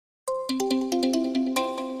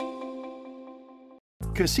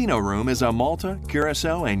CasinoRoom is a Malta,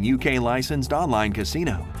 Curacao, and UK licensed online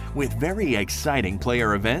casino with very exciting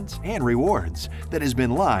player events and rewards that has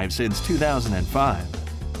been live since 2005.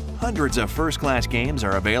 Hundreds of first-class games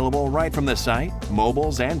are available right from the site,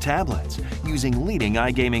 mobiles, and tablets using leading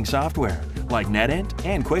iGaming software like NetEnt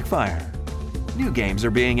and Quickfire. New games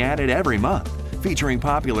are being added every month, featuring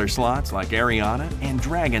popular slots like Ariana and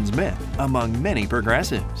Dragon's Myth, among many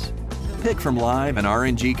progressives. Pick from live and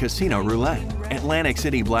RNG casino roulette, Atlantic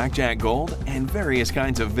City Blackjack Gold, and various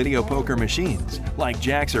kinds of video poker machines like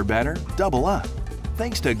Jacks or Better, Double Up.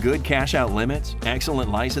 Thanks to good cash-out limits,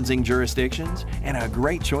 excellent licensing jurisdictions, and a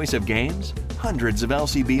great choice of games, hundreds of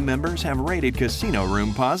LCB members have rated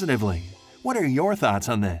CasinoRoom positively. What are your thoughts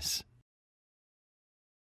on this?